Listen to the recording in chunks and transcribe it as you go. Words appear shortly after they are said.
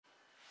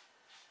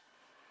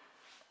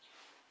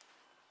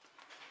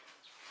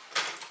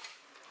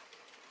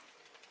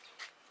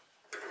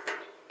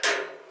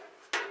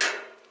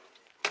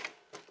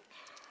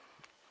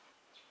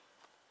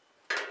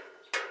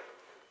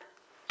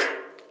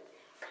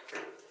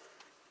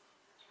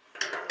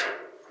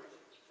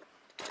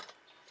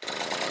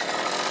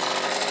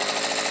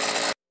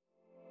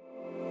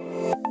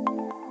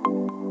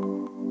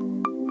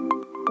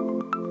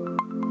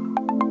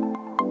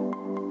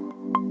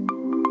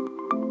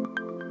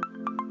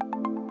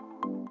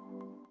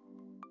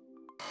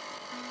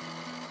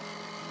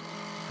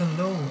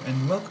Hello and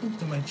welcome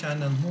to my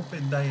channel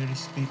Moped Diary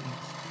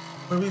Speakings,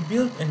 where we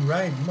build and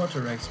ride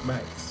motorized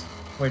bikes.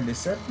 For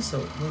this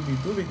episode, we'll be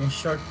doing a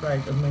short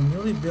ride on my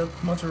newly built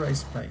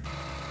motorized bike,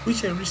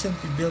 which I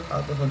recently built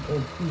out of an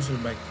old cruiser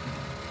bike.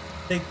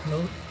 Take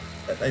note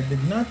that I did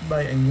not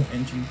buy a new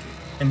engine kit,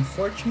 and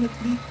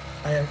fortunately,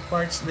 I have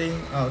parts laying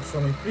out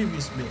from my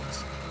previous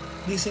builds.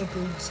 This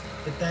includes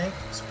the tank,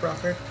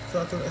 sprocket,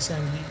 throttle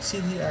assembly,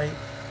 CDI,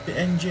 the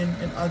engine,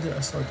 and other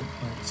assorted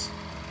parts.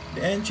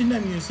 The engine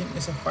I'm using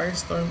is a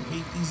Firestorm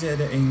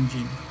 80Z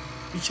engine,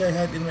 which I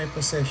had in my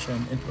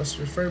possession and was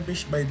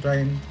refurbished by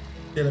Brian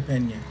De La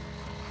Peña.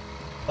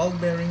 All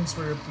bearings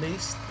were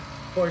replaced,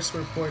 cores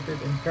were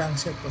ported, and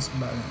crankset was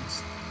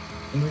balanced.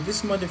 And with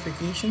these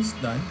modifications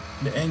done,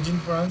 the engine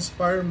runs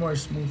far more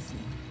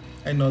smoothly.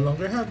 I no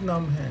longer have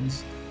numb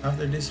hands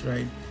after this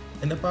ride,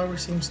 and the power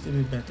seems to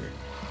be better.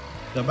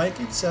 The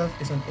bike itself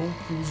is an old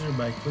cruiser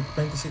bike with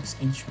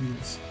 26-inch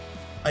wheels.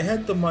 I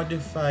had to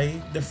modify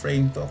the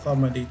frame to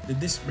accommodate the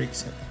disc brake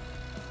setup.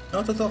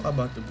 Now to talk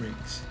about the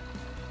brakes.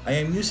 I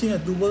am using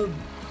a dual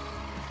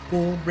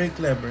pull brake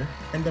lever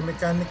and a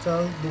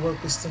mechanical dual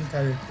piston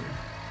caliper,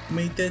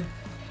 mated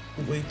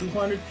to a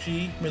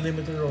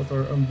 203mm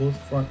rotor on both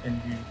front and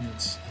rear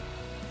wheels.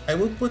 I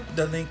will put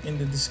the link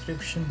in the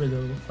description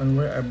below on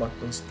where I bought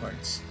those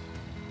parts.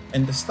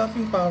 And the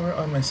stopping power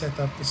on my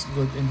setup is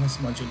good and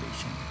has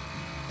modulation.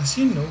 As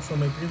you know from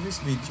my previous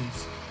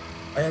videos,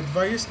 I had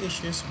various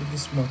issues with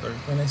this motor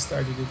when I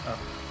started it up.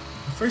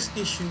 The first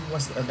issue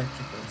was the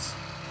electricals.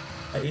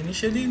 I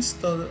initially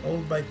installed an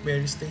old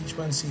BlackBerry Stage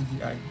 1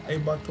 CDI I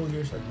bought 2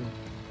 years ago.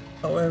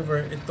 However,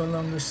 it no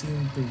longer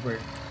seemed to work,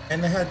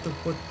 and I had to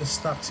put the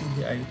stock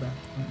CDI back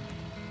on.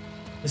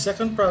 The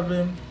second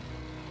problem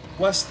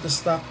was the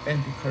stock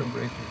empty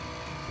carburetor.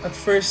 At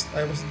first,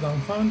 I was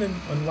dumbfounded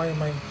on why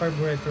my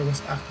carburetor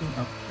was acting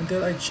up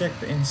until I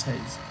checked the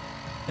insides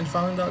and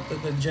found out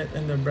that the jet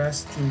and the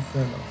brass tube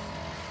fell off.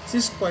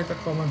 This is quite a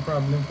common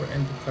problem for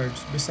empty carbs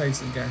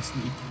besides the gas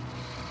leaking.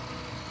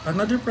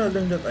 Another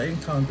problem that I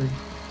encountered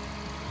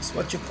is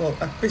what you call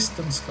a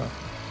piston stop.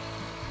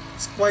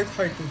 It's quite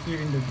hard to hear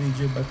in the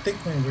video, but take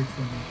my word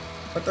for it.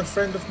 But a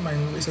friend of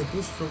mine who is a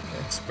two-stroke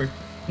expert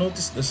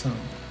noticed the sound.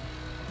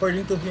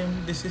 According to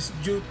him, this is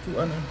due to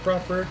an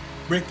improper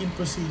braking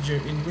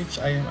procedure in which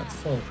I am at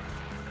fault.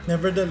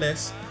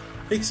 Nevertheless,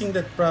 fixing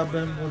that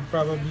problem would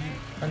probably be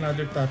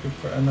another topic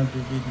for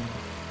another video.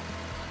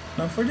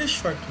 Now for this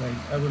short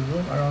ride, I will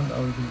roam around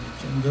our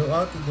village and go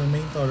out to the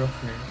main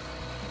thoroughfare,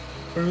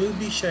 where we'll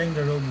be sharing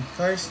the road with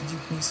cars,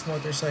 jeepneys,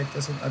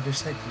 motorcycles, and other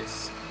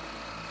cyclists.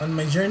 On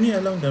my journey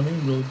along the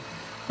main road,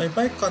 my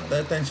bike caught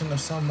the attention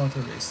of some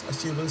motorists, as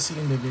you will see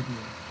in the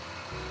video.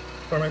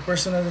 For my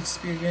personal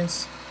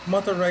experience,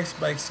 motorized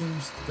bike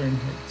seems to turn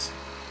heads.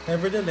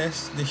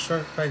 Nevertheless, this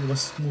short ride was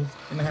smooth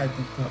and I had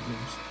no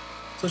problems.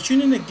 So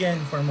tune in again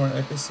for more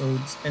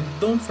episodes, and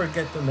don't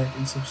forget to like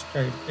and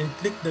subscribe and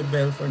click the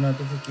bell for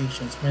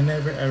notifications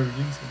whenever I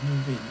release a new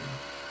video.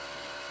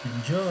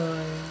 Enjoy!